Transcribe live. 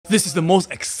This is the most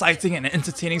exciting and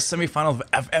entertaining semi-final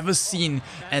I've ever seen,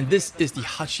 and this is the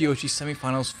Hachioji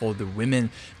semi-finals for the women.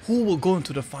 Who will go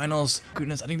into the finals?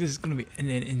 Goodness, I think this is going to be an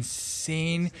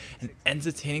insane and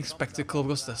entertaining spectacle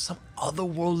because there's some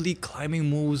otherworldly climbing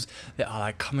moves that are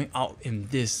like coming out in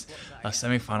this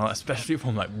semi-final, especially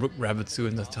from like Brooke Raboutou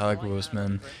and Natalia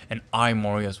Grossman and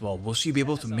Mori as well. Will she be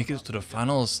able to make it to the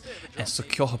finals and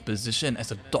secure her position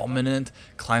as a dominant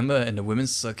climber in the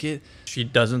women's circuit? She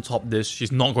doesn't top this,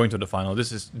 she's not going to the final.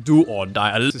 This is do or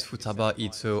die. This is Futaba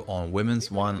Ito on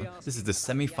Women's 1. This is the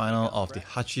semi-final of the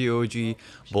Hachioji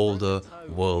Boulder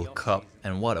World Cup.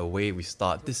 And what a way we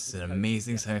start. This is an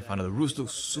amazing semi-final. The routes look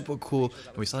super cool.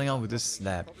 And we're starting out with this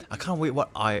slab. I can't wait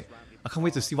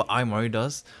to see what Mori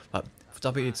does. But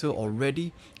Futaba Ito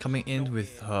already coming in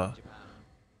with her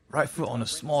right foot on a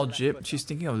small jib. She's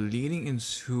thinking of leaning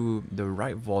into the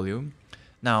right volume.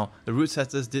 Now, the route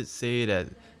setters did say that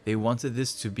they wanted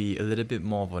this to be a little bit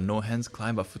more of a no-hands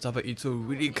climb, but Futaba Ito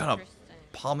really kind of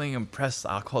palming and press.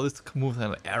 I call this move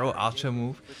kind of an arrow archer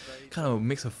move. Kind of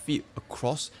makes her feet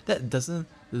across. That doesn't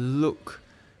look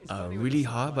really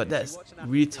hard, but that's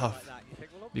really tough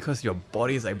because your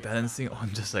body is like balancing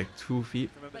on just like 2 feet.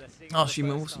 Now she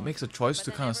makes a choice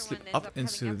to kind of slip up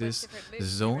into this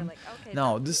zone.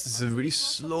 Now this is a really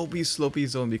slopey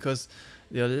zone because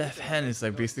your left hand is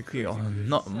like basically on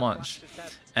not much,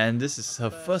 and this is her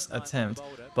first attempt,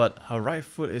 but her right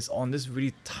foot is on this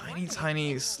really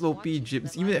tiny slopey jib.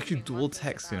 It's even actually dual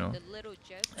text, you know,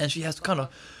 and she has to kind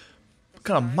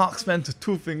of marksman to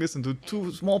 2 fingers into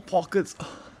 2 small pockets.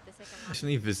 I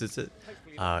recently visited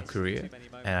Korea,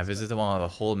 and I visited one of the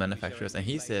hole manufacturers, and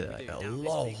he said like a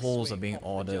lot of holes are being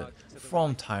ordered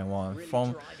from Taiwan,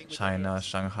 from China,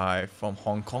 Shanghai, from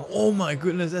Hong Kong. Oh my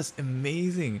goodness, that's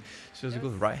amazing. She has to go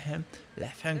right hand,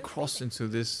 left hand cross into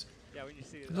this.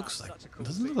 It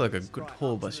doesn't look like a good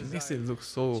hole, but she makes it look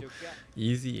so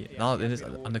easy. Now in this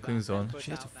undercling zone, she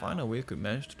has to find a way to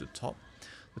manage to the top.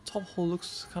 The top hole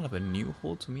looks kind of a new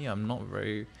hole to me. I'm not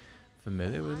very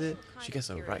familiar with it. She gets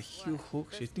a right heel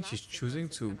hook. She thinks she's choosing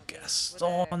to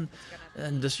Gaston.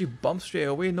 And does she bump straight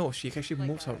away? No, she actually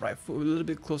moves her right foot a little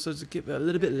bit closer to give it a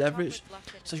little bit leverage.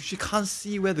 So she can't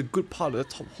see where the good part of the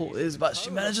top hole is, but she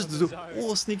manages to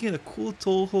do sneaking in a cool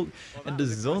toe hook and the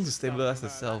zone to stabilize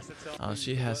herself.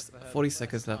 She has 40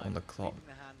 seconds left on the clock.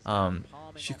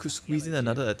 She could squeeze in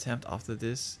another attempt after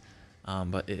this,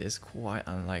 but it is quite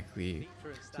unlikely.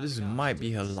 So this might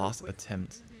be her last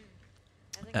attempt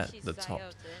at the top.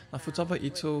 Now Futaba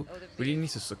Ito really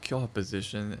needs to secure her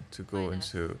position to go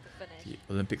into the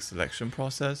Olympic selection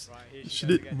process. She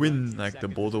did win like the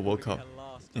Boulder World Cup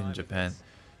in Japan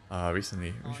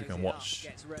recently, which you can watch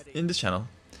in this channel.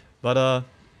 But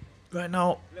right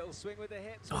now,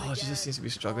 she just seems to be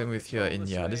struggling with here, and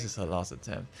yeah, this is her last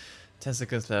attempt. 10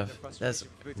 seconds left. That's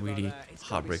really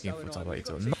heartbreaking for Futaba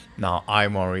Ito. Now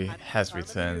Mori has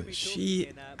returned.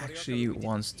 She actually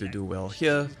wants to do well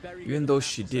here, even though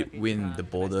she did win the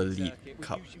Boulder League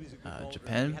Cup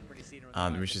Japan,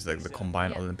 which is like the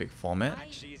combined Olympic format.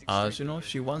 You know,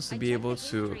 she wants to be able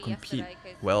to compete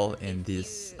well in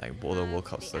this like Boulder World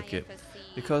Cup circuit,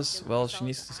 because well, she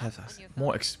needs to have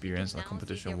more experience on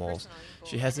competition walls.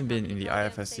 She hasn't been in the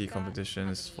IFSC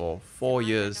competitions for 4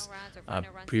 years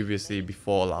previously,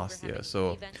 before last year.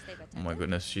 So oh my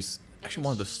goodness, she's actually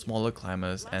one of the smaller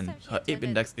climbers, and her ape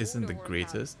index isn't the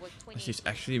greatest. She's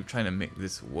actually trying to make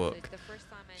this work.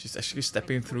 She's actually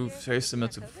stepping through very similar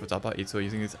to Futaba Ito,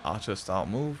 using this archer style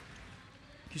move.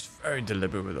 She's very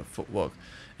deliberate with her footwork,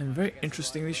 and very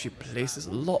interestingly, she places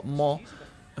a lot more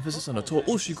emphasis on the toe.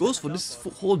 Oh, she goes for this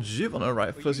foothold jib on her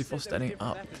right first before standing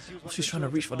up. Oh, she's trying to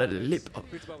reach for that lip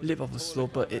of the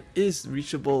sloper. It is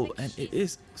reachable, and it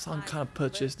is some kind of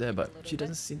purchase there, but she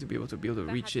doesn't seem to be able to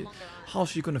reach it. How is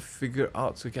she going to figure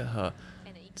out to get her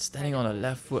standing on her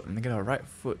left foot and get her right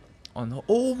foot on her?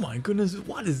 Oh my goodness,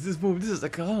 what is this move? This is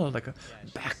like a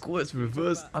backwards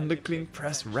reverse undercling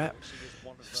press wrap.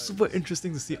 Super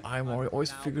interesting to see Mori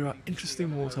always figure out interesting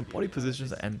moves. Her body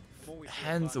positions and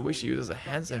hands, the way she uses her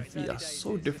hands and feet are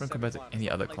so different compared to any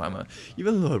other climber.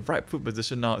 Even though her right foot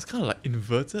position now is kind of like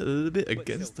inverted a little bit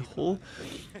against the hole.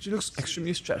 She looks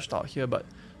extremely stretched out here, but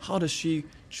how does she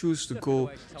choose to go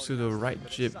to the right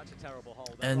jib?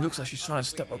 And it looks like she's trying to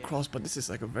step across, but this is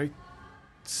like a very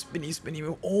spinny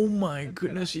move. Oh my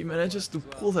goodness, she manages to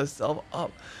pull herself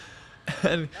up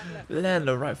and land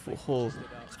the right foot hold.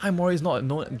 Mori is not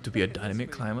known to be a dynamic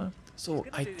climber, so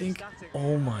I think,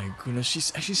 oh my goodness,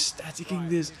 she's actually staticking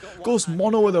this. Goes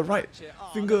mono with the right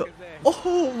finger.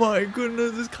 Oh my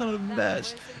goodness, this kind of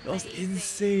match. That was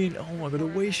insane. Oh my god, the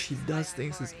way she does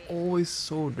things is always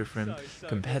so different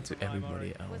compared to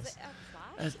everybody else.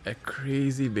 That's a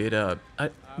crazy beta.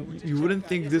 You wouldn't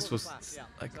think this was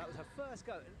like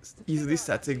easily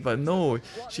static, but no,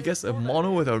 she gets a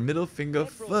mono with her middle finger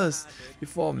first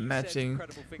before matching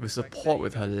with support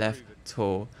with her left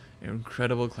toe.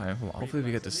 Incredible climb from. Hopefully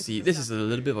we get to see. This is a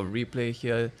little bit of a replay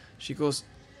here. She goes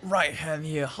right hand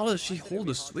here. How does she hold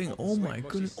the swing? Oh my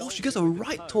goodness. Oh, she gets a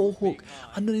right toe hook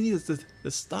underneath the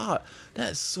start.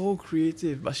 That is so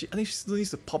creative. But I think she still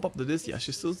needs to pop up to this. Yeah,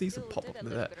 she still needs to pop up to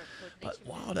that. But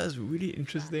wow, that's really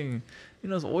interesting. You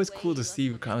know, it's always cool to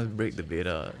see climbers break the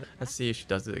beta. Let's see if she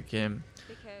does it again.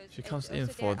 She comes in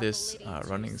for this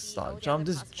running start jump.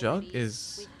 This jug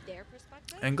is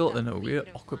angled in a weird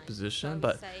awkward position,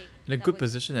 but in a good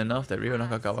position enough that Ryo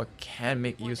Nakagawa can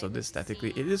make use of this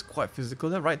statically. It is quite physical.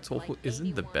 That right toe hook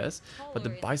isn't the best, but the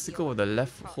bicycle with the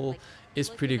left hole is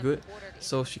pretty good.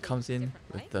 So she comes in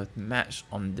with the match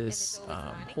on this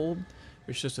hold,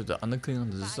 which is with the undercling on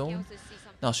the zone.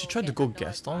 Now she tried to go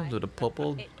Gaston to the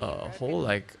purple hole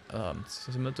like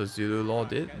similar to Zulu Law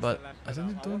did, but I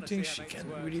don't think she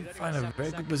can really find a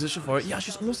very good position for it. Yeah,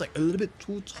 she's almost like a little bit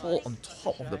too tall on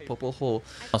top of the purple hole.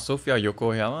 Now Sophia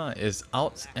Yokoyama is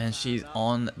out and she's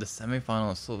on the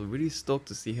semi-finals, so really stoked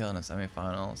to see her on the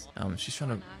semi-finals. She's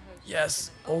trying to... Yes,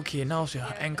 okay, now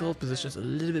her ankle positions a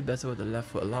little bit better with the left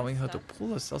foot, allowing her to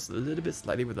pull herself a little bit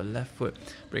slightly with the left foot,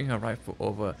 bring her right foot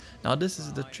over. Now this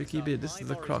is the tricky bit, this is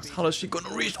the crux. How is she gonna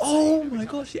reach? Oh my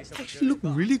god, she actually looked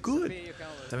really good.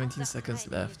 17 seconds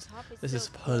left. This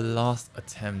is her last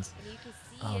attempt.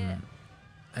 And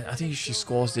I think she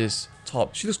scores this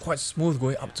top. She looks quite smooth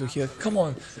going up to here. Come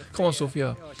on,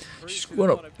 Sophia. She's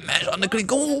gonna match on the click.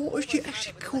 Oh, she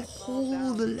actually could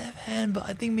hold the left hand, but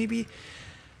I think maybe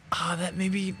that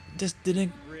maybe just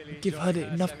didn't give her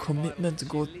enough commitment to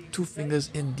go 2 fingers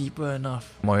in deeper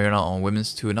enough. Mori now on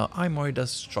women's 2. Now Mori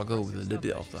does struggle with a little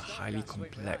bit of the highly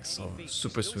complex or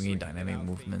super swingy dynamic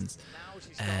movements,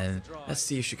 and let's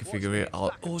see if she can figure it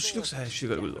out. Oh, she looks like she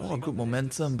got a lot of good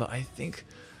momentum, but I think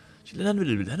she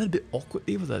landed a bit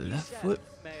awkwardly with her left foot.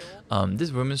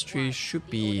 This women's tree should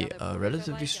be a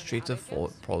relatively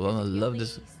straightforward problem. I love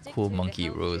this cool monkey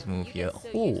rose move here.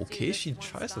 Oh, okay, she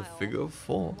tries a figure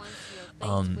 4.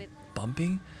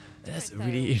 Bumping, that's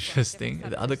really interesting.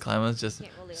 The other climbers just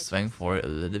swang for it a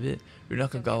little bit.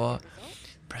 Nakagawa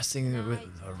pressing with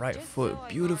her right foot.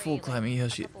 Beautiful climbing here.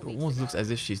 She almost looks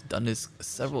as if she's done this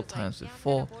several times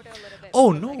before.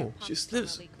 Oh no! She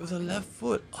slips with her left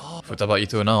foot. Oh. Futaba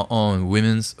Ito now on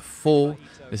women's 4.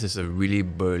 This is a really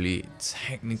burly,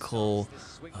 technical,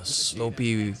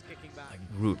 slopey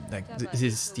route. Like this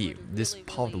is steep. This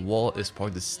part of the wall is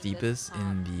probably the steepest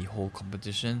in the whole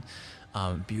competition.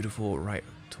 Beautiful right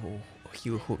toe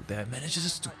heel hook there.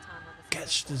 Manages to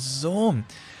catch the zone.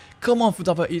 Come on,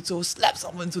 Futaba Ito, slap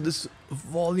someone into this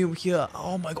volume here.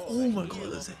 Oh my god,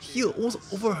 there's a heel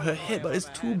almost over her head, but it's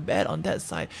too bad on that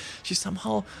side. She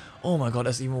somehow, oh my god,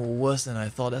 that's even worse than I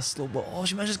thought. That slow, but oh,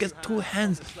 she manages to get 2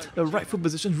 hands. The right foot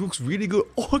position looks really good.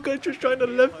 Oh god, she's trying the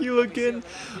left heel again.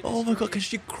 Oh my god, can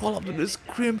she crawl up to this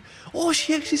crimp? Oh,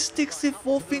 she actually sticks it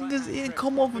 4 fingers in.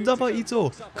 Come on, Futaba Ito.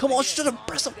 Come on, she's trying to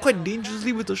press up quite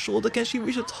dangerously with the shoulder. Can she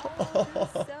reach the top?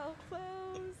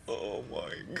 Oh my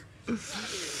god.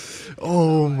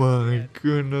 Oh my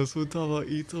goodness, Futaba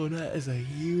Ito, that is a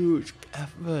huge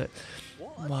effort.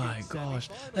 My gosh,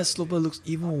 that sloper looks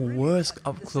even worse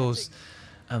up close.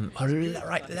 Her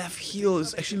right left heel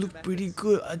is actually looked pretty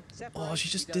good. Oh, she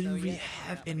just didn't really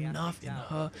have enough in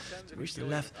her to reach the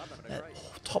left. That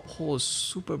top hole is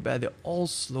super bad. They're all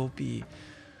slopey.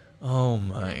 Oh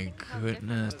my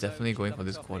goodness, definitely going for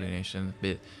this coordination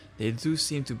bit. They do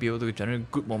seem to be able to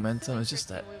generate good momentum. It's just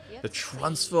that the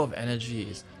transfer of energy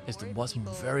is what's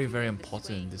very, very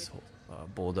important in this whole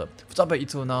boulder. Futaba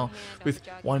Ito now, with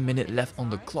 1 minute left on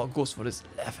the clock, goes for this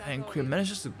left hand crimp,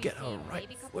 manages to get her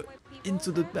right foot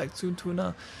into the back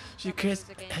tuna.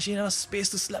 Has she enough space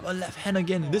to slap her left hand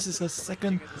again? This is her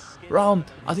second round.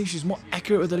 I think she's more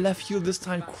accurate with the left heel this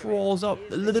time. Crawls up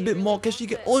a little bit more. Can she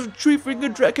get 3 finger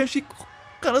drag? Can she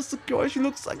kind of secure? She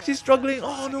looks like she's struggling.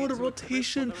 Oh no, the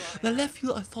rotation. The left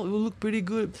heel I thought it would look pretty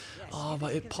good. Oh,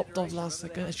 but it popped off last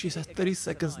second and she has 30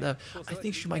 seconds left. I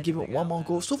think she might give it one more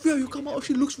go. Sophia, you come out.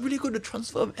 She looks really good. The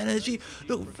transfer of energy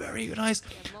look very nice.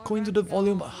 Going to the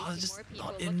volume, but just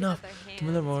not enough.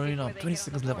 Camilla Mori now, 20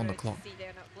 seconds left on the clock.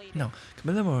 Now,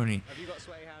 Camilla Mori,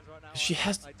 has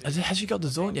she got the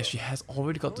zone? Yes, she has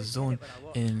already got the zone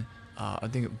in I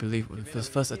believe with the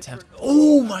first attempt.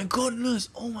 Oh my goodness!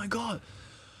 Oh my god!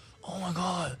 Oh my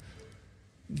god!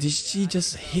 Did she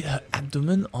just hit her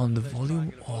abdomen on the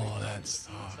volume? Oh, that's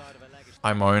tough.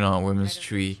 I'm already on women's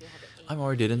 3. I'm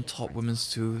already didn't top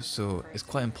women's 2, so it's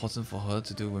quite important for her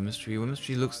to do women's 3. Women's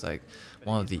 3 looks like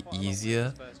one of the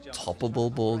easier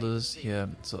toppable boulders here.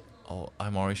 So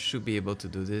Mori should be able to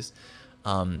do this.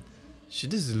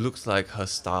 This looks like her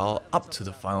style up to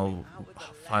the final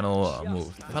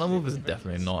move. The final move is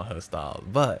definitely not her style,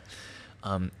 but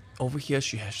over here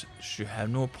she have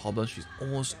no problem. She's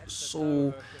almost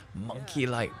so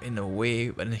monkey-like in a way,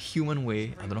 but in a human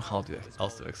way. I don't know how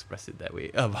else to express it that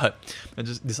way. But I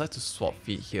just decide to swap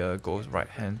feet here. Goes right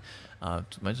hand.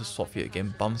 To manage to swap feet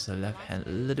again, bumps the left hand a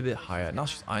little bit higher. Now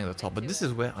she's eyeing the top, but this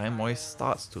is where Mori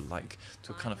starts to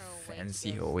kind of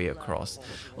fancy her way across.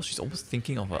 Oh, she's almost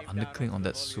thinking of an undercling on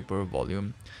that super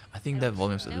volume. I think that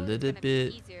volume's a little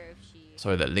bit.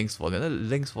 Sorry, that Link's volume. That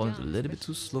Link's volume's a little bit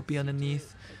too slopey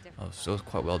underneath. So it's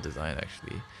quite well designed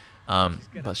actually.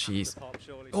 But she's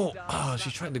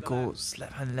she tried to go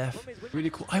slap hand left.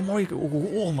 Really cool. Mori.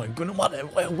 Oh my goodness,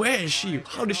 where is she?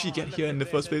 How did she get here in the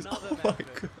first place? Oh my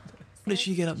god. How did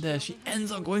she get up there? She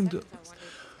ends up going to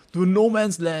no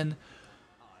man's land.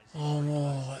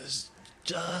 Oh, it's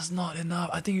just not enough.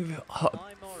 I think if her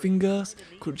fingers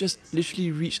could just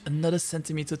literally reach another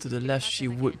centimeter to the left, she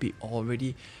would be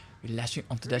already lashing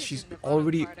onto that. She's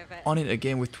already on it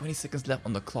again with 20 seconds left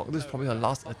on the clock. This is probably her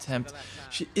last attempt.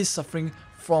 She is suffering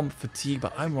from fatigue,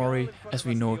 but Mori, as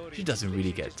we know, she doesn't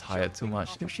really get tired too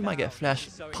much. She might get flash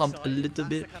pumped a little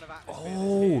bit.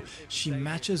 Oh, she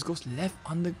matches, goes left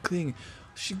undercling.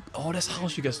 That's how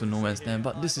she gets to no man's land.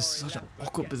 But this is such an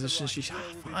awkward position. She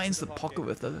finds the pocket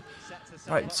with the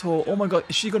right toe. Oh my god,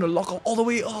 is she gonna lock off all the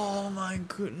way? Oh my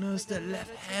goodness, that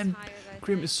left hand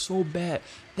crimp is so bad.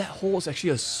 That hole is actually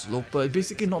a sloper. It's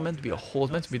basically not meant to be a hole.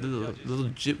 It's meant to be a little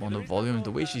jib on the volume. The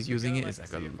way she's using it is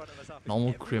like a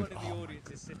normal crimp. Oh my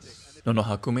goodness. No,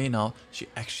 Hakume now, she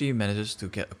actually manages to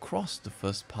get across the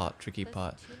first part, tricky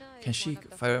part. Can she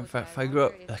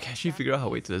figure out her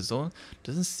way to the zone?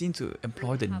 Doesn't seem to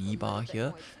employ the knee bar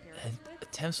here. And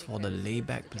attempts for the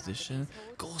layback position.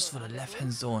 Goes for the left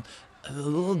hand zone. A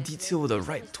little detail with the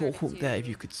right toe hook there, if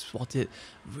you could spot it.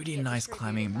 Really nice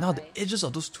climbing. Now the edges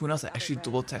of those tunas are actually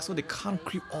double tacked, so they can't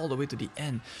creep all the way to the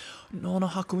end.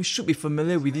 Hakumi should be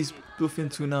familiar with these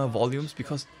bluefin tuna volumes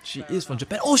because she is from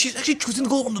Japan. Oh, she's actually choosing to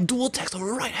go on the dual tack, the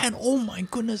right hand. Oh my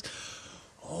goodness.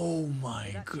 Oh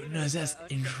my goodness, that's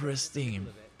interesting.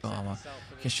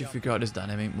 Can she figure out this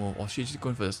dynamic move, or she's just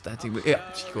going for the static move? Yeah,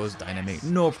 she goes dynamic.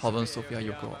 No problem, Sophia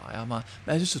Yoko Ayama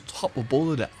manages to top a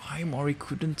boulder that Mori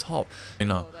couldn't top.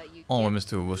 All women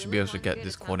too, will she be able to get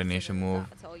this coordination move?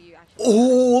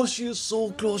 Oh, she is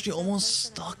so close, she almost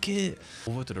stuck it.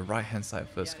 Over to the right hand side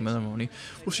first, Mori.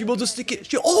 Will she be able to stick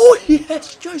it?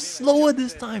 Yes, she tries slower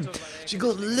this time. She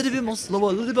goes a little bit more slower,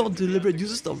 a little bit more deliberate,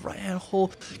 uses the right hand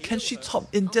hold. Can she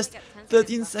top in just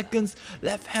 13 seconds?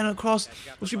 Left hand across.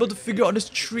 Will she be able to figure out this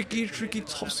tricky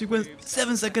top sequence?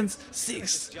 7 seconds,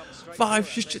 6, 5,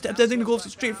 she's attempting to go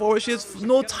straight forward. She has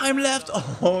no time left.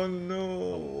 Oh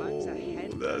no,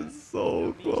 that's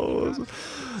so close.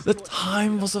 The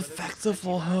time was a factor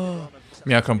for her.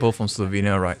 Mia Krumpel from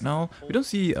Slovenia right now. We don't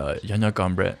see Janja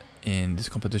Gambret in this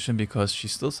competition because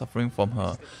she's still suffering from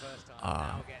her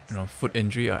foot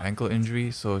injury or ankle injury,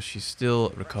 so she's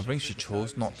still recovering. She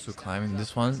chose not to climb in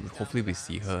this one. Hopefully we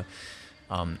see her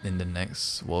in the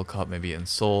next World Cup, maybe in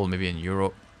Seoul, maybe in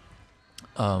Europe.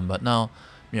 But now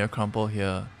Mia Krumpel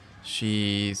here,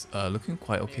 she's looking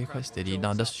quite okay, quite steady.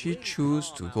 Now does she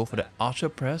choose to go for the archer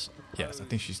press? Yes, I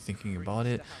think she's thinking about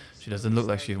it. She doesn't look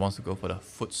like she wants to go for the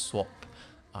foot swap.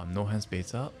 No hands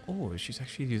beta. Oh, she's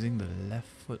actually using the left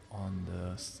foot on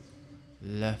the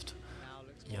left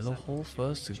yellow hole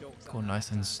first to go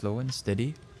nice and slow and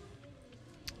steady.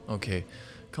 Okay,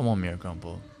 come on, Mia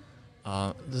Krumpel.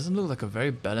 Doesn't look like a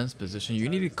very balanced position. You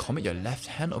need to commit your left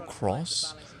hand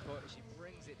across.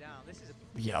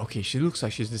 Yeah, okay, she looks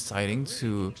like she's deciding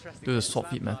to do the swap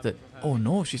feet method. Oh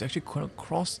no, she's actually going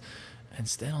across and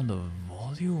stand on the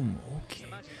volume. Okay,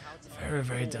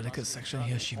 very delicate section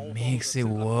here. She makes it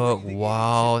work.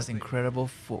 Wow, it's incredible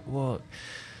footwork.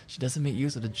 She doesn't make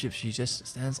use of the jib, she just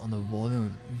stands on the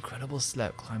volume. Incredible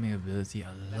slap climbing ability.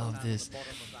 I love this.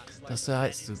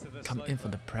 Decides to come in for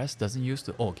the press, doesn't use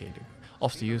the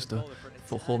opts to use the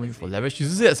foot holding for leverage. She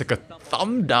uses it as like a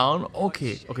thumb down.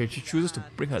 Okay, she chooses to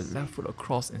bring her left foot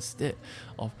across instead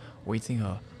of weighting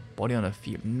her body on her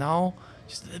feet. Now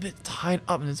she's a little bit tied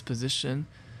up in this position.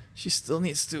 She still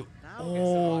needs to.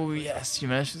 Oh yes, she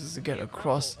manages to get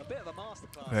across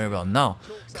very well. Now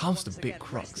comes the big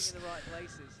crux.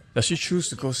 Does she choose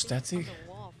to go static,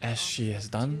 as she has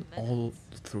done all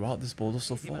throughout this boulder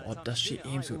so far, or does she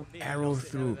aim to arrow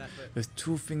through with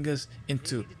 2 fingers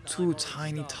into 2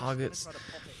 tiny targets?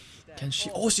 Can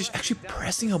she? Oh, she's actually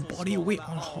pressing her body weight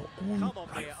on her own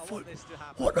right foot.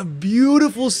 What a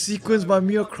beautiful sequence by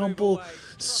Mia Crumple.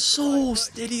 So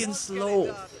steady and slow.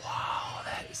 Wow,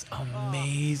 that is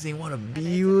amazing. What a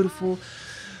beautiful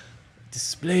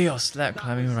display of slab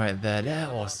climbing right there.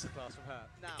 That was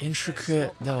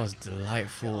intricate. That was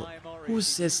delightful. Who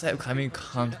says slab climbing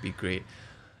can't be great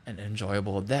and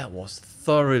enjoyable? That was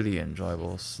thoroughly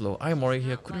enjoyable. Slow. Mori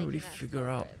here couldn't really figure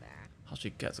out how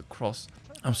she gets across.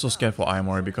 I'm so scared for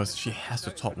Mori because she has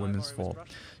to top women's 4.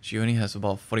 She only has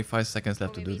about 45 seconds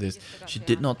left to do this. She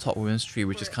did not top women's 3,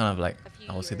 which is kind of like,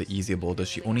 I would say, the easier boulder.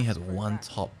 She only has 1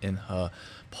 top in her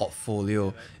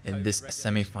portfolio in this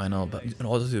semi-final, but in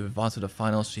order to advance to the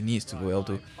finals, she needs to be able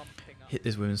to hit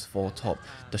this women's 4 top.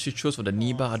 Does she choose for the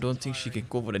knee bar? I don't think she can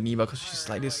go for the knee bar because she's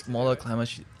slightly smaller climber.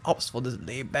 She opts for this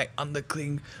laid-back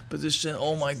undercling position.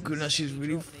 Oh my goodness, she's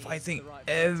really fighting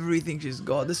everything she's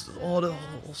got. This is all the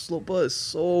whole sloper is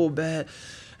so bad,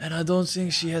 and I don't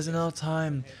think she has enough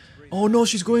time. Oh no,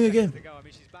 she's going again.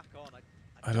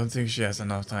 I don't think she has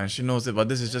enough time. She knows it, but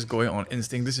this is just going on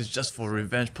instinct. This is just for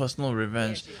revenge, personal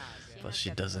revenge. But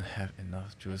she doesn't have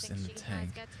enough juice in the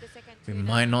tank. We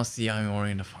might not see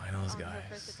Mori in the finals,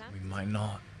 guys. We might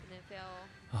not.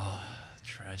 Oh,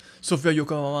 tragic. Sofia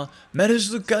Yokohama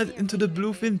manages to get into the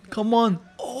bluefin. Come on.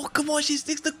 Oh, come on. She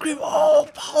sticks the grip. Oh,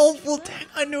 powerful tank.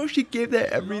 I know she gave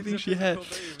that everything she had.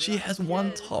 She has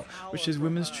 1 top, which is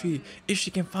women's 3. If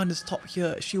she can find this top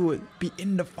here, she would be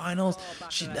in the finals.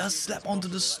 She does slap onto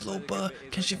the sloper.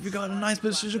 Can she figure out a nice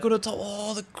position to go to the top?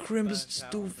 Oh, the crimp is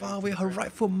just too far away. Her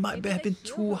right foot might have been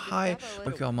too high.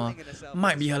 But Yokohama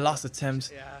might be her last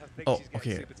attempt. Oh,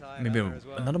 okay. Maybe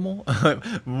another more?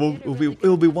 It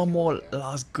will be one more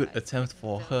last good attempt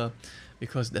for her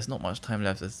because there's not much time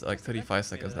left. There's like 35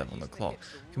 seconds left on the clock.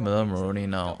 Camilla Moroni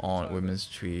now on women's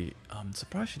 3. I'm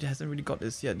surprised she hasn't really got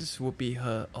this yet. This will be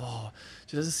her. Oh,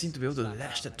 she doesn't seem to be able to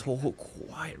lash that toe hook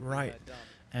quite right.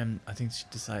 And I think she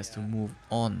decides to move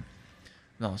on.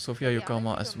 Now, Sofia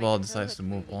Yokohama as well decides to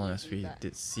move on as we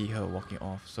did see her walking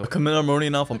off. So Camilla Moroni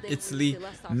now from Italy,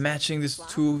 matching these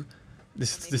two.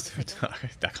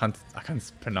 I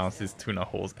can't pronounce these tuna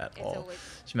holes at all.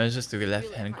 She manages to get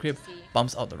left hand grip,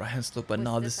 bumps out the right hand slope, but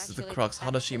now this is the crux. How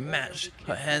does she match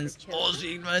her hands? Oh,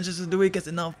 she manages to do it, gets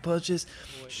enough purchase.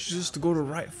 She chooses to go to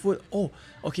right foot. Oh,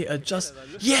 okay, adjust.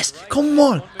 Yes, come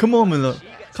on, Camilla.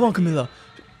 Come on, Camilla.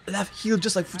 Left heel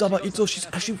just like Futaba Ito. She's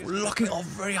actually locking off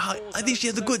very high. I think she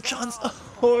has a good chance.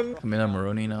 Oh, Camilla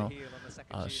Moroni now.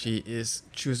 She is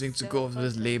choosing to go for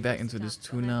this layback into this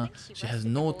tuna. She has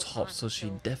no top, so she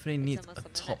definitely needs a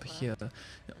top here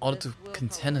in order to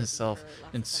contend herself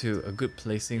into a good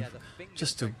placing,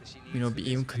 just to, you know,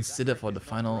 be even considered for the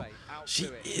final. She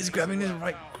is grabbing this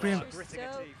right grip.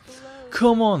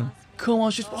 Come on, come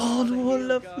on. She's oh no, her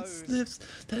left foot slips.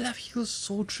 The left heel is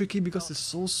so tricky because it's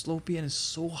so slopey and it's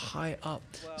so high up.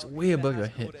 It's way above your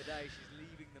head.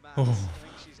 Oh,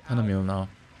 Hanamill now.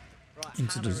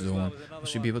 Into the zone. Will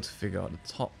she be able to figure out the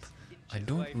top? I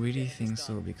don't really think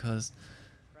so because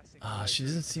she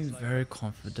doesn't seem very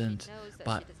confident.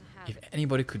 But if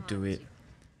anybody could do it,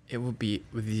 it would be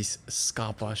with these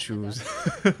Scarpa shoes.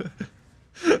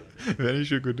 If any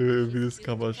shoe could do it, it would be the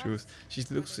Scarpa shoes. She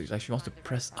looks like she wants to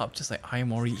press up just like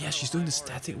Mori. Yeah, she's doing the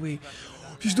static way.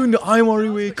 She's doing the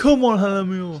Mori way. Come on,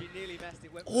 Hanamill.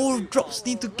 Oh, drops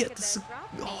need to get the...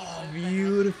 Oh,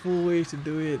 beautiful way to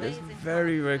do it. That's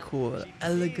very, very cool.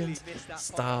 Elegant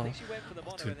style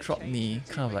to drop knee.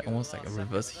 Kind of like almost like a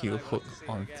reverse heel hook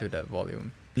onto that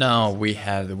volume. Now we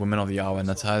have the women of the hour,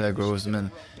 Natalia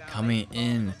Grossman, coming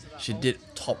in. She did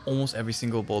top almost every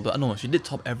single boulder. No, she did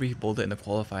top every boulder in the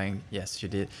qualifying. Yes, she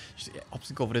did. She opted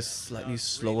to go for this slightly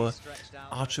slower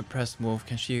archer press move.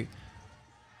 Can she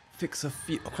fix her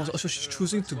feet across? Also, she's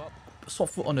choosing to swap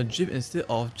foot on the jib instead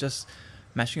of just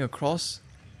mashing across.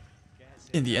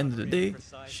 In the end of the day,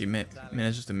 she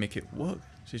manages to make it work.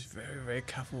 She's very, very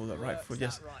careful with the right foot,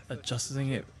 just adjusting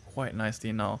it quite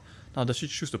nicely now. Now, does she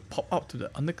choose to pop up to the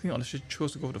undercling or does she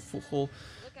choose to go for the foothold?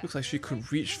 Looks like she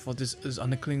could reach for this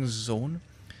undercling zone.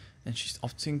 And she's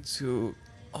opting to...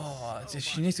 Oh,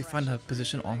 she needs to find her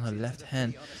position on her left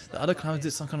hand. The other climber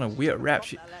did some kind of weird wrap.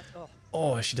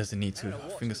 Oh, she doesn't need to. Her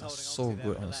fingers are so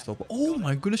good on the slope. Oh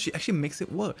my goodness, she actually makes it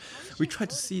work. We tried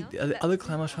to see the other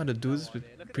climbers try to do this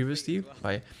previously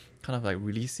by kind of like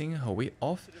releasing her weight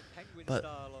off, but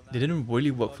they didn't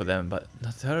really work for them. But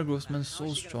Natalia Grossman is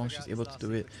so strong, she's able to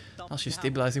do it. Now she's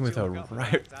stabilizing with her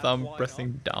right thumb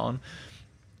pressing down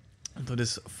onto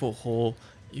this foothold.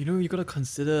 You know, you gotta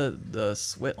consider the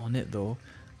sweat on it though.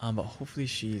 But hopefully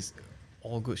she's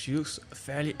all good. She looks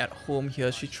fairly at home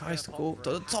here. She tries to go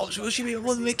to the top. Will she be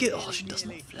able to make it? Oh, she does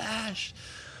not flash.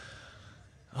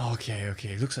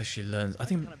 Okay. Looks like she learns. I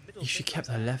think if she kept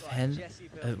her left hand,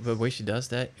 the way she does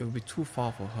that, it would be too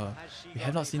far for her. We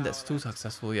have not seen that's too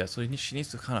successful yet, so she needs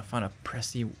to kind of find a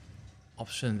pressy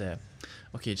option there.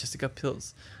 Okay, Jessica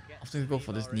Pills. Often go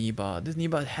for this knee bar. This knee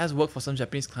bar has worked for some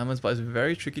Japanese climbers, but it's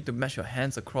very tricky to match your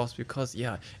hands across because,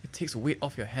 yeah, it takes weight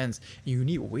off your hands. You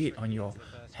need weight on your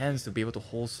hands to be able to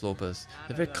hold slopers.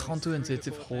 They're very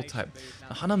counterintuitive hold type.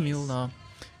 Now, Hana Mil now,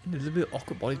 in a little bit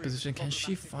awkward body position, can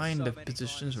she find the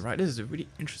positions right? This is a really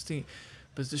interesting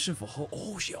position for her.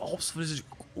 Oh, she opts for this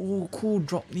cool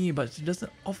drop knee, but she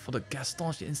doesn't opt for the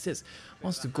Gaston. She instead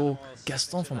wants to go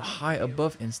Gaston from high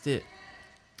above instead.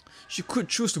 She could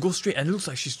choose to go straight, and it looks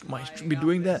like she might be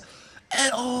doing that. And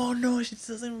oh no, she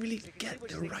doesn't really get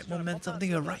the right momentum. I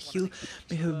think her right heel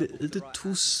made her a little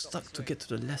too stuck to get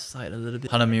to the left side a little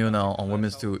bit. Hanamiu now on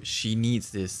women's 2, she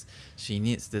needs this. She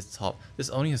needs this top. This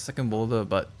is only her second boulder,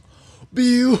 but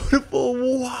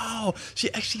beautiful, wow!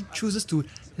 She actually chooses to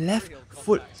left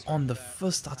foot on the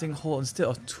first starting hole instead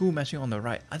of 2 matching on the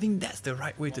right. I think that's the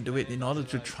right way to do it in order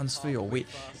to transfer your weight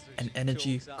and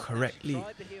energy correctly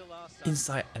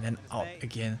inside and then out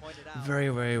again. Very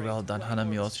well done, Hana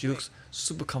Mills. She looks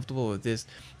super comfortable with this.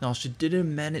 Now, she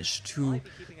didn't manage to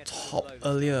top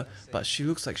earlier, but she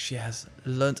looks like she has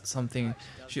learned something.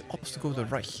 She opts to go to the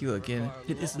right heel again.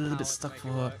 It is a little bit stuck for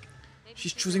her.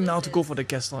 She's choosing now to go for the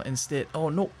Gaston instead. Oh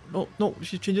no,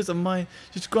 she changes her mind.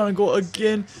 She's gonna go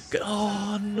again.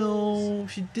 Oh no,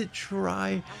 she did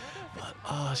try,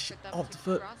 but she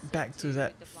opted back to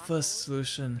that first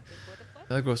solution.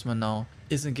 Natalia Grossman now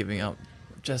isn't giving up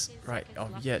just right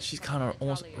off yet. She's kind of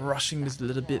almost rushing this a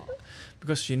little bit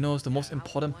because she knows the most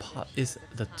important part is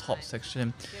the top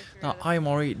section. Now,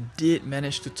 Mori did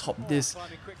manage to top this.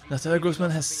 Natalia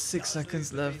Grossman has 6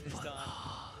 seconds left, but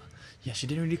yeah, she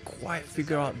didn't really quite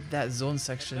figure out that zone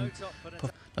section.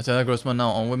 Natalia Grossman now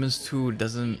on women's 2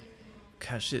 doesn't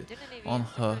catch it on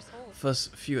her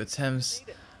first few attempts.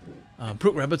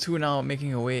 Brooke Raboutou now making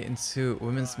her way into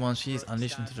women's 1. She's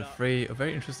unleashed into the fray. A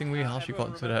very interesting way how she got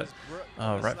into that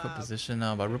right foot position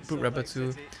now. But Brooke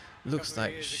Raboutou looks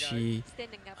like she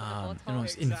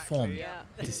is in form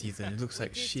this season. It looks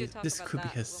like this could be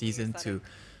her season to,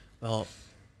 well,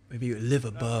 maybe live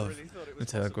above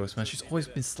Natalia Grossman. She's always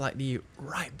been slightly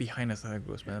right behind Natalia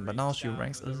Grossman, but now she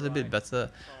ranks a little bit better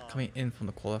coming in from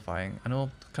the qualifying. I know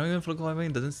coming in from the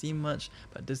qualifying doesn't seem much,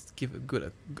 but does give a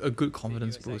good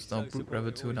confidence boost. Now Brooke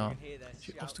Raboutou now,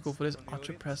 she opts to go for this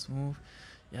archer press move.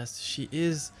 Yes, she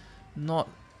is kind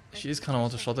of one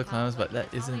of the shorter climbers, but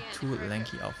that isn't too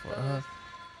lanky out for her.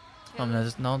 I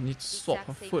just now need to swap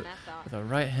her foot with her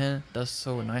right hand. Does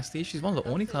so nicely. She's one of the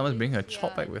only climbers bringing her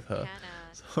chop back with her.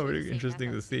 So really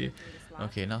interesting to see.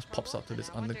 Okay, now pops up to this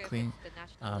underclean.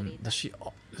 Does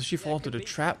she fall into the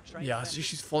trap? Yeah,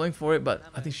 she's falling for it, but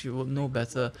I think she will know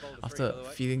better after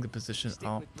feeling the position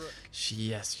out.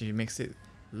 She makes it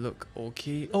look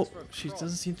okay. Oh, she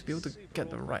doesn't seem to be able to get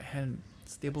the right hand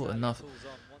stable enough.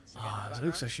 It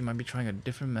looks like she might be trying a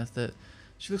different method.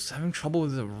 She looks having trouble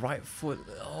with the right foot.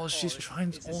 Oh, she's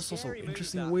trying all sorts of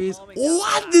interesting ways.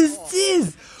 What is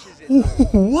this?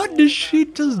 What did she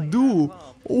just do?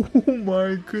 Oh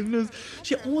my goodness.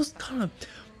 She almost kind of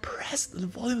pressed the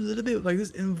volume a little bit like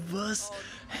this inverse.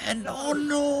 And oh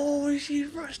no, she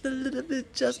rushed a little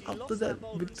bit just after that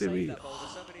victory.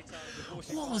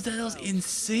 What was that? That was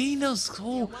insane. That was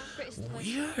so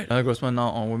weird. Natalia Grossman now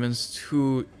on women's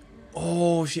 2.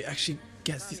 Oh, she actually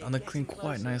gets these underclean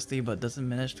quite nicely, but doesn't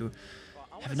manage to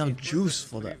have enough juice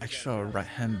for the extra right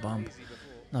hand bump.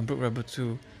 Now Brooke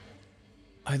Raboutou,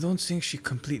 I don't think she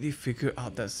completely figured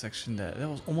out that section there. That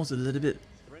was almost a little bit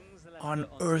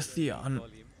unearthly, an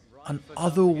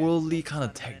otherworldly kind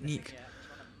of technique.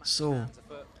 So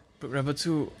Brooke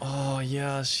Raboutou, oh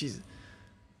yeah,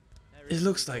 it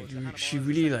looks like she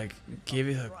really gave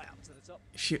it her.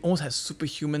 She almost had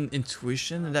superhuman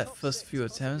intuition in that first few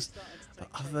attempts. But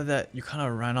after that, you kind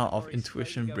of ran out of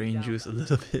intuition, brain juice a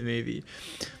little bit maybe.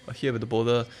 But here with the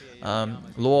boulder,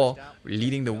 Law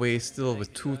leading the way still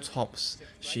with 2 tops.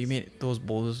 She made those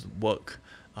boulders work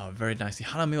very nicely.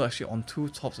 Hana Mil actually on 2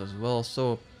 tops as well.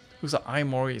 So looks like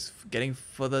Mori is getting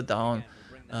further down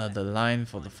the line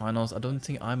for the finals. I don't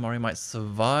think Mori might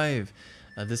survive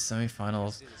this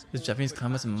semi-finals. These Japanese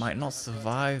climbers might not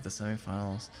survive the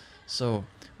semi-finals. So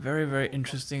very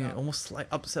interesting, almost slight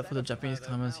upset for the Japanese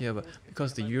climbers here, but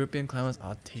because the European climbers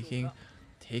are taking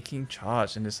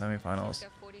charge in the semi-finals.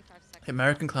 The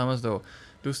American climbers though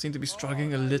do seem to be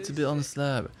struggling a little bit on the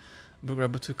slab. Brooke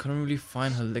Raboutou couldn't really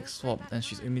find her leg swap, and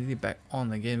she's immediately back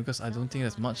on again because I don't think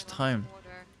there's much time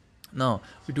Now,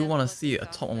 we do want to see a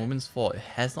top on women's 4. It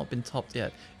has not been topped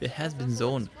yet. It has been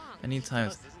zoned many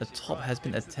times. The top has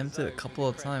been attempted a couple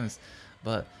of times.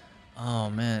 But, oh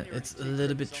man, it's a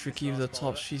little bit tricky with the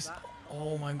top. She's...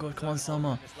 Oh my god, come on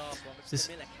Selma. This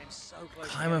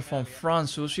climber from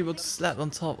France, was she able to slap on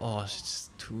top? Oh, it's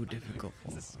just too difficult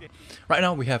for her. Right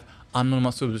now, we have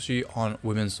Matsubushi on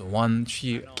women's 1.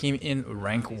 She came in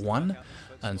rank 1.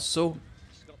 And so...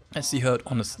 let's see her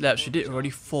on the slab. She did already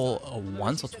fall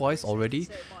once or twice already.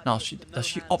 Now, does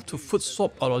she opt to foot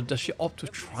swap or does she opt to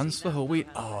transfer her weight?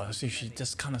 Oh, I see she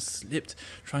just kind of slipped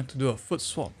trying to do a foot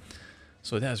swap.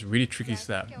 So that's really tricky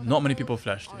slab. Not many people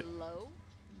flashed it.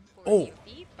 Oh,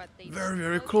 very,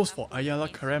 very close for Ayala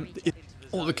Karem.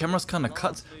 Oh, the camera's kind of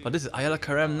cut, but this is Ayala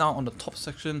Karem now on the top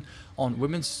section on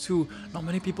women's 2. Not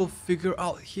many people figure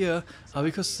out here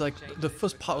because like the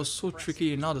first part was so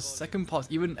tricky, and now the second part's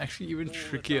even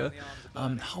trickier.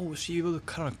 How was she able to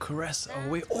kind of caress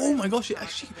away? Oh my gosh, she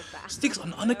actually sticks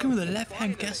on the undercurrent with the left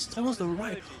hand, gets towards the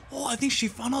right. Oh, I think she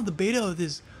found out the beta of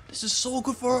this. This is so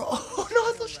good for her. Oh no,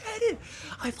 I thought she had it.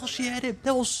 I thought she had it.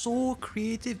 That was so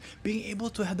creative, being able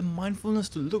to have the mindfulness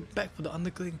to look back for the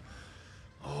undercling.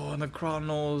 Oh, and the crowd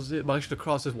knows it. But actually, the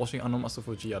crowd's just watching Ano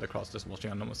Masafuji. Yeah, the crowd's just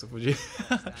watching Ano Masafuji.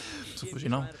 Masafuji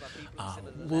now.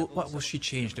 What will she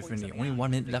change differently? Only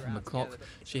 1 minute left on the clock.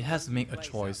 She has to make a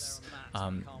choice.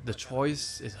 The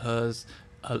choice is hers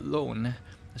alone.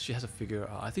 She has to figure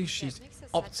out. I think she's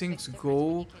opting to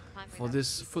go for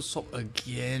this foot swap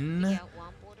again.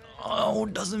 Oh,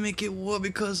 doesn't make it work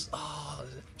because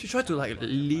she tried to like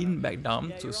lean back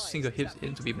down to sink her hips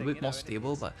in to be a bit more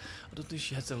stable, but I don't think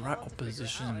she has the right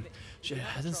opposition. She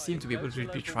hasn't seemed to be able to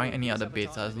be trying any other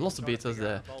betas. Lots of betas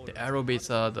there. The arrow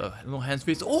beta, the no hands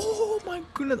beta. Oh my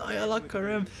goodness, Ayala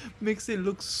Karem makes it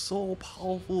look so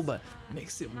powerful, but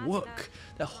makes it work.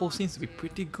 That whole seems to be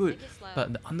pretty good,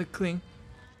 but the undercling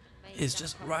is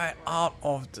just right out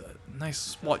of the nice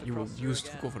spot you will use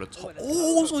to go for the top.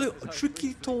 Oh, so the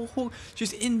tricky toe hook.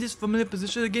 She's in this familiar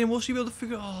position again. Will she be able to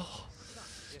figure out? Oh.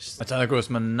 Natalia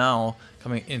Grossman now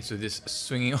coming into this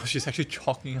swinging. Oh, she's actually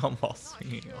chalking up while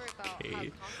swinging.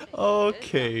 Okay.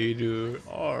 Okay, dude.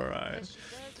 Alright.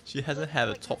 She hasn't had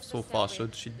a top so far, so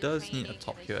she does need a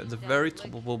top here. It's a very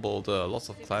toppable boulder. Lots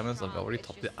of climbers have already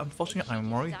topped it. Unfortunately,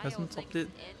 Mori hasn't topped it,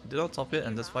 did not top it,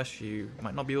 and that's why she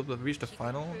might not be able to reach the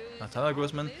final. Natalia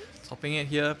Grossman topping it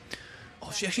here.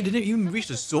 Oh, she actually didn't even reach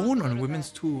the zone on women's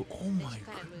 2. Oh my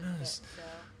goodness.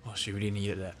 Oh, she really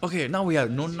needed that. Okay, now we have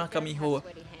Nonaka Miho,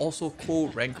 also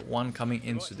co-rank 1 coming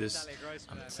into this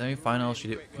semi-final. She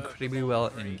did incredibly well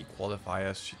in the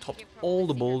qualifiers. She topped all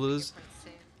the boulders.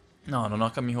 Now,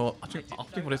 Nonaka Miho,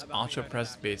 opting for this archer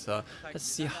press beta. Let's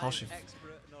see how she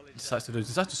decides to do.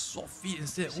 Decides to swap feet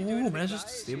instead. Ooh, manages to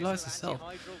stabilize herself.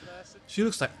 She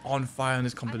looks like on fire in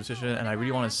this competition, and I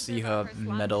really want to see her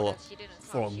medal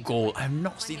for a gold. I have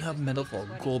not seen her medal for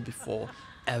a gold before,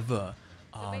 ever.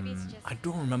 I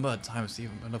don't remember a time seeing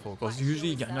her medal for a gold.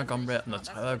 Usually Yanya Gambret,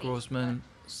 Natalia Grossman,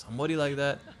 somebody like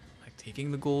that, like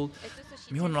taking the gold.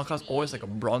 Miho Nonaka is always like a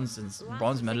bronze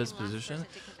medalist position,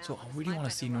 so I really want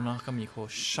to see Nonaka Miho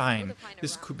shine.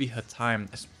 This could be her time,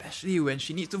 especially when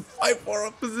she needs to fight for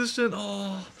a position.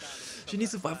 Oh, she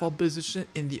needs to fight for a position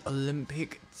in the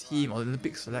Olympic team or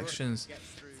Olympic selections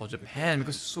for Japan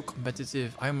because it's so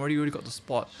competitive. I already got the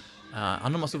spot.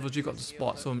 Ano Masafuji got the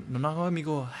spot, so Nonaka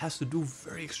Miho has to do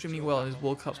very extremely well in his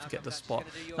World Cups to get the spot.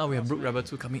 Now we have Brooke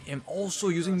Raboutou coming in, also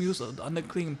using Muse of the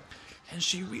undercling. And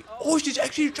oh, she's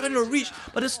actually trying to reach,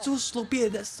 but it's too slopey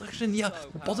at that section. Yeah,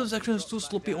 the bottom section is too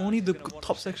slopey, only the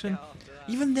top section.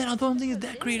 Even then, I don't think it's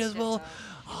that great as well.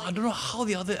 I don't know how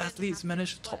the other athletes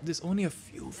managed to top this. Only a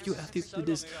few athletes did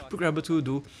this. Brooke Raboutou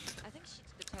do.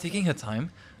 Taking her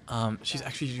time. She's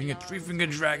actually doing a 3-finger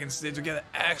drag instead to get an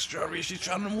extra reach. She's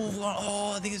trying to move on.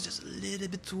 Oh, I think it's just a little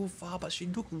bit too far, but she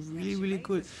looked really, really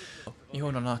good.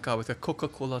 Miho Nonaka with a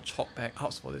Coca-Cola chop back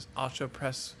out for this archer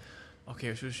press.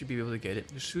 Okay, should she be able to get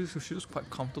it? She was quite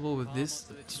comfortable with this.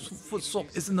 The foot swap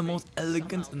isn't the most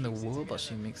elegant in the world, but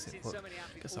she makes it work.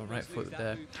 Gets her right foot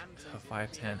there with her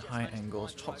 510 high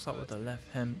angles, chops up with the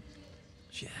left hand.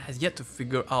 She has yet to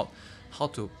figure out how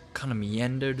to kind of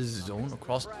meander the zone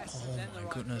across. Oh my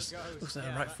goodness. Looks like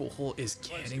her right foothold is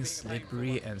getting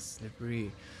slippery and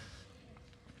slippery.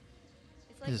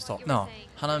 This is top. Now,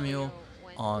 Hanamio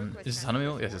on... This is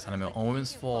Hanamio? Yes, it's Hanamio on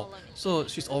women's 4. So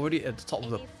she's already at the top of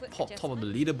the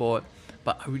leaderboard.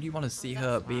 But I really want to see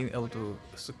her being able to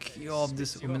secure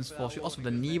this women's 4. She also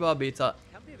the knee bar beta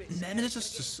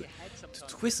manages to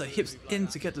twist her hips in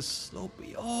to get the slope.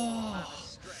 Oh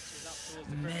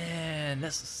man,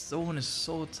 that zone is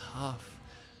so tough.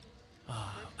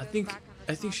 I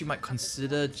think she might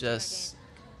consider just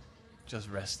just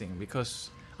resting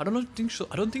because I don't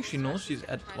think she knows she's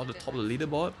at the top of the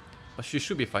leaderboard. But she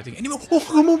should be fighting anyway. Oh,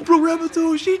 come on, Brooke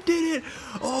Raboutou, she did it!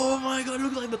 Oh my god, it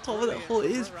looks like the top of that hole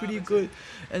is pretty good.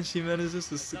 And she manages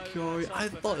to secure it. I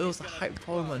thought it was a height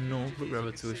problem, but no, Brooke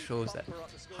Raboutou shows that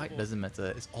height doesn't matter,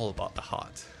 it's all about the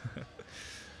heart.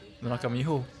 Nonaka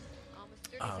Miho,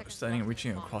 standing and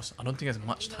reaching across. I don't think there's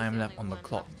much time left on the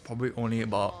clock. Probably only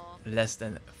about less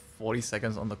than 40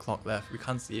 seconds on the clock left. We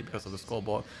can't see it because of the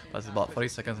scoreboard, but it's about 40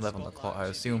 seconds left on the clock. I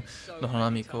assume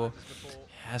Nonaka Miho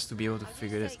has to be able to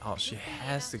figure this out. She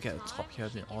has to get a top here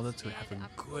in order to have a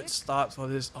good start for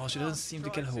this. Oh, she doesn't seem to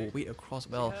get her weight across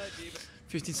well.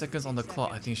 15 seconds on the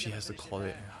clock. I think she has to call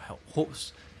it.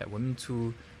 Hopes that women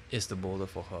 2 is the boulder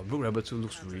for her. Brooke Raboutou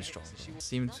looks really strong. She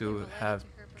seems to have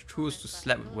choose to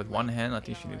slap with one hand. I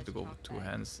think she needs to go with 2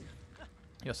 hands.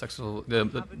 Yeah, successful.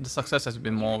 The success has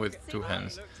been more with 2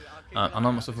 hands.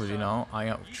 Anna Masafuji now eyeing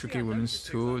up tricky women's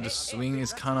 2. The swing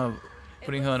is kind of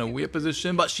putting her in a weird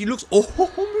position, but she looks, oh,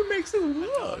 makes it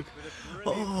work.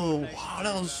 Oh, wow,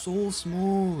 that was so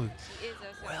smooth.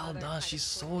 Well done, she's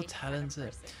so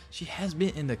talented. She has been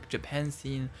in the Japan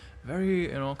scene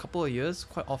very, a couple of years,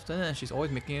 quite often, and she's always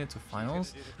making it to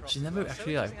finals. She's never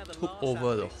actually took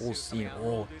over the whole scene.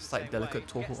 Oh, slight delicate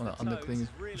toe hook on the undercling.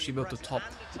 She built the top.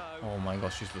 Oh my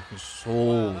gosh, she's looking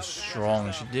so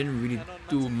strong. She didn't really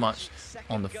do much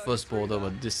on the first boulder,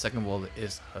 but this second boulder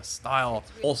is her style.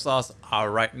 All stars are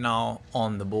right now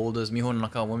on the boulders. Miho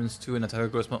Nonaka on women's 2, Natalia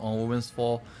Grossman on women's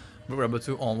 4. Brooke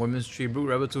Raboutou on women's 3. Brooke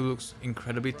Raboutou looks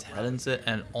incredibly talented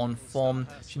and on form.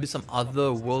 She did some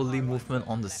otherworldly movement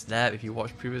on the slab. If you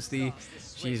watched previously,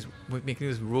 she's making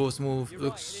this rose move. It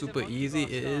looks super easy.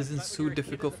 It isn't too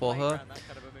difficult for her.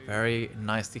 Very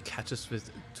nicely catches with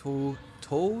 2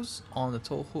 toes on the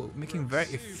toe hook, making very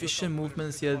efficient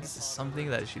movements here. This is something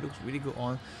that she looks really good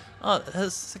on. Her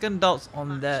second doubts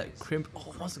on that crimp.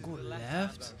 Oh, wants to go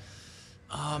left.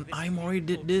 Mori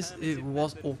did this, it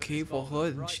was okay for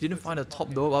her. She didn't find the top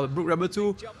though, but Brooke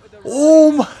Raboutou,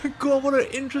 oh my god, what an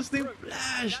interesting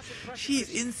flash! She's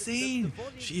insane!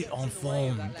 She's on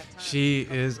form. She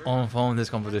is on form this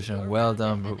competition. Well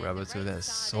done, Brooke Raboutou, that's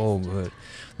so good.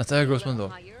 Natalia Grossman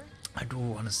though, I do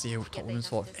want to see her top women's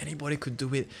 4. If anybody could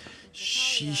do it,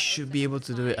 she should be able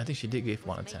to do it. I think she did give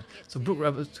 1 attempt. So Brooke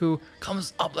Raboutou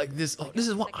comes up like this. Oh, this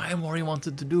is what Mori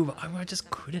wanted to do, but Mori just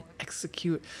couldn't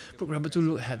execute. Brooke Raboutou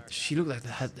looked like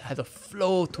had a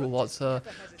flow towards her.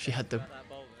 She had the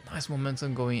nice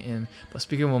momentum going in. But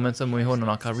speaking of momentum, Miho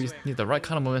Nonaka needs the right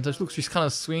kind of momentum. Look, she's kind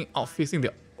of swinging out facing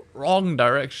the wrong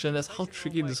direction. That's how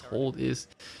tricky this hold is.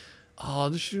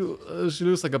 Oh, she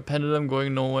looks like a pendulum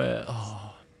going nowhere. Oh.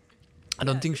 I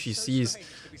don't think she sees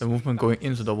the movement going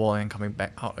into the wall and coming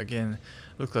back out again.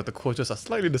 Looks like the coaches are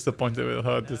slightly disappointed with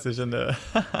her decision there.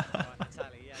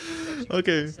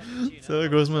 Okay, so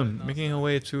Grossman making her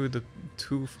way to the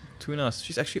tunas.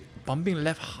 She's actually bumping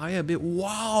left high a bit.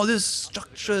 Wow, this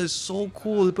structure is so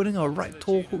cool. They're putting a right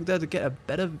toe hook there to get a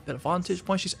better vantage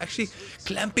point. She's actually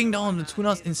clamping down on the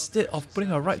tunas instead of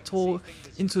putting her right toe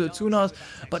into the tunas,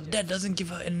 but that doesn't give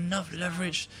her enough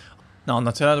leverage. Now,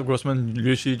 Natalia Grossman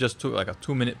literally just took like a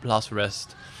 2-minute plus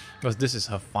rest because this is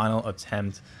her final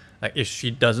attempt. Like, if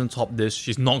she doesn't top this,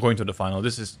 she's not going to the final.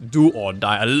 This is do or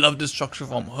die. I love this structure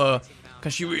from her. Can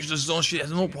she reach the zone? She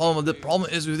has no problem. The problem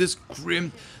is with this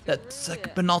crimp, that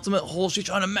second penultimate hole. She's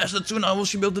trying to match the tuna. Will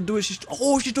she be able to do it? She's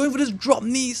going for this drop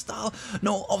knee style.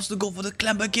 No obstacle for the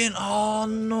clamp again. Oh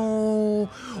no,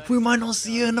 we might not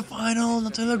see her in the final.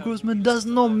 Natalia Grossman does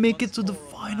not make it to the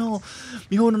final.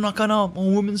 Miho Nonaka now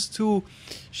on women's 2.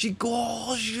 She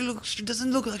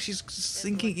doesn't look like she's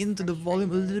sinking into the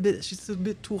volume a little bit. She's a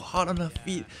bit too hard on her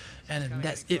feet. And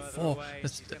that's it for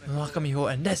Nonaka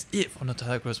Miho, and that's it for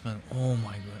Natalia Grossman. Oh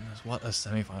my goodness, what a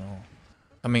semi-final.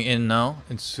 Coming in now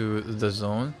into the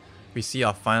zone, we see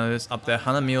our finalists up there.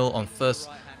 Hana Miho on first,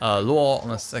 Luo on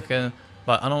the second,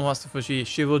 but Ano Masafuji,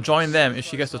 she will join them if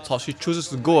she gets the top. She chooses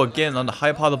to go again on the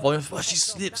high part of the volume, but she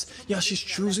slips. Yeah, she's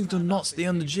choosing to not stay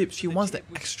on the jib. She wants that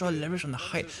extra leverage on the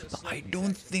height, but I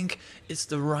don't think it's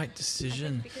the right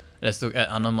decision. Let's look at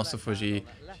Ano Masafuji.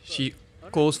 She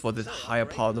goes for this higher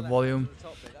part of the volume,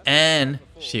 and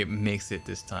she makes it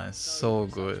this time. So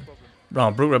good.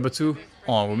 Brooke Raboutou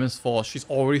on women's 4. She's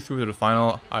already through to the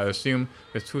final, I assume,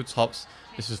 with 2 tops.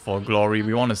 This is for glory.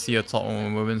 We want to see a top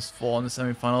on women's 4 in the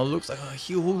semi-final. Looks like her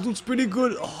heel hook looks pretty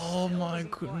good. Oh my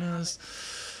goodness.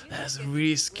 That's a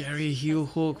really scary heel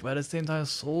hook, but at the same time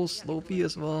so slopey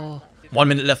as well. 1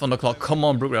 minute left on the clock. Come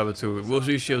on, Brooke Raboutou. Will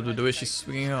she be able to do it? She's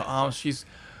swinging her arms. She's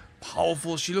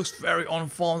powerful. She looks very on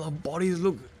form. Her bodies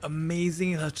look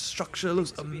amazing. Her structure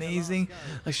looks amazing.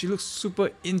 Like, she looks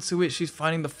super into it. She's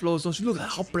finding the flow zone. She looks at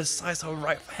how precise her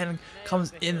right hand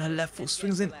comes in. Her left foot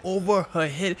swings in over her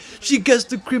head. She gets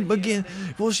the crimp again.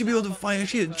 Will she be able to find it?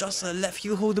 She adjusts her left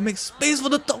heel hold to make space for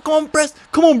the top. Come on, press.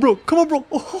 Come on, bro. Come on, bro.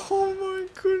 Oh my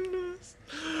goodness.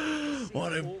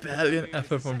 What a valiant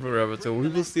effort from Brooke Raboutou. We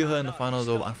will see her in the finals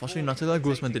though. Unfortunately, Natalia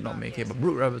Grossman did not make it, but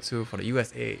Brooke Raboutou for the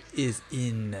USA is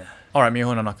in. Alright,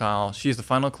 Miho Nonaka out. She is the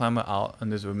final climber out on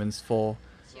this women's 4.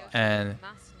 And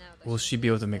will she be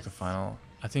able to make the final?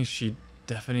 I think she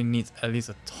definitely needs at least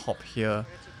a top here.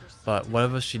 But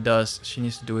whatever she does, she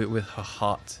needs to do it with her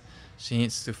heart. She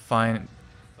needs to find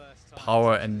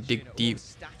power and dig deep.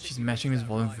 She's matching this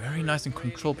volume very nice and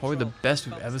controlled. Probably the best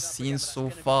we've ever seen so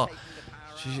far.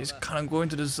 She's kind of going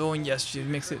to the zone. Yes, she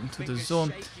makes it into the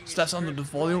zone. Slaps onto the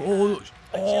volume.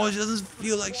 Oh, she doesn't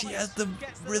feel like she has the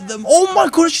rhythm. Oh my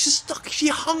god, she's stuck. She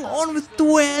hung on with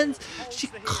 2 hands. She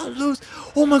cut loose.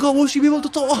 Oh my god, will she be able to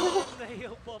talk?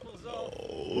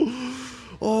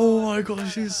 Oh my god,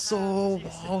 she's so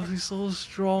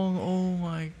strong. Oh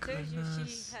my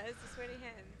goodness.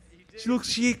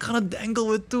 She kind of dangled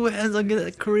with 2 hands against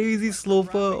that crazy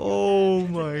sloper. Oh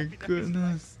my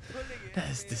goodness. That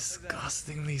is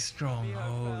disgustingly strong.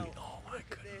 Oh my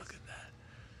goodness, look at that.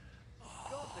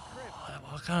 Oh,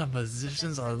 what kind of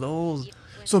positions are those?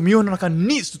 So Miho Nonaka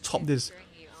needs to top this.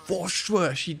 For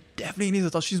sure, she definitely needs to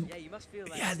top. She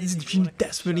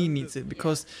desperately needs it,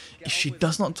 because if she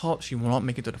does not top, she will not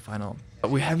make it to the final.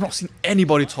 But we have not seen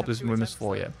anybody top this women's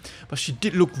 4 yet. But she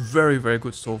did look very, very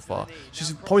good so far.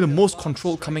 She's probably the most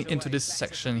controlled coming into this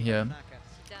section here.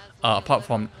 Apart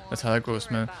from Natalia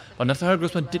Grossman. But Natalia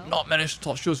Grossman did not manage to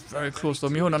top. She was very close. So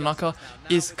Miho Nonaka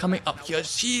is coming up here.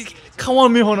 Come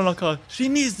on, Miho Nonaka. She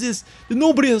needs this.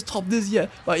 Nobody has topped this yet.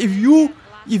 But if you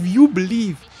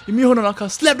believe in Miho Nonaka,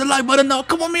 slap the like button now.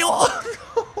 Come on, Miho.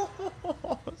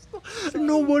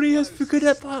 Nobody has figured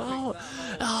that part out.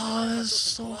 Oh, that's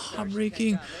so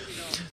heartbreaking.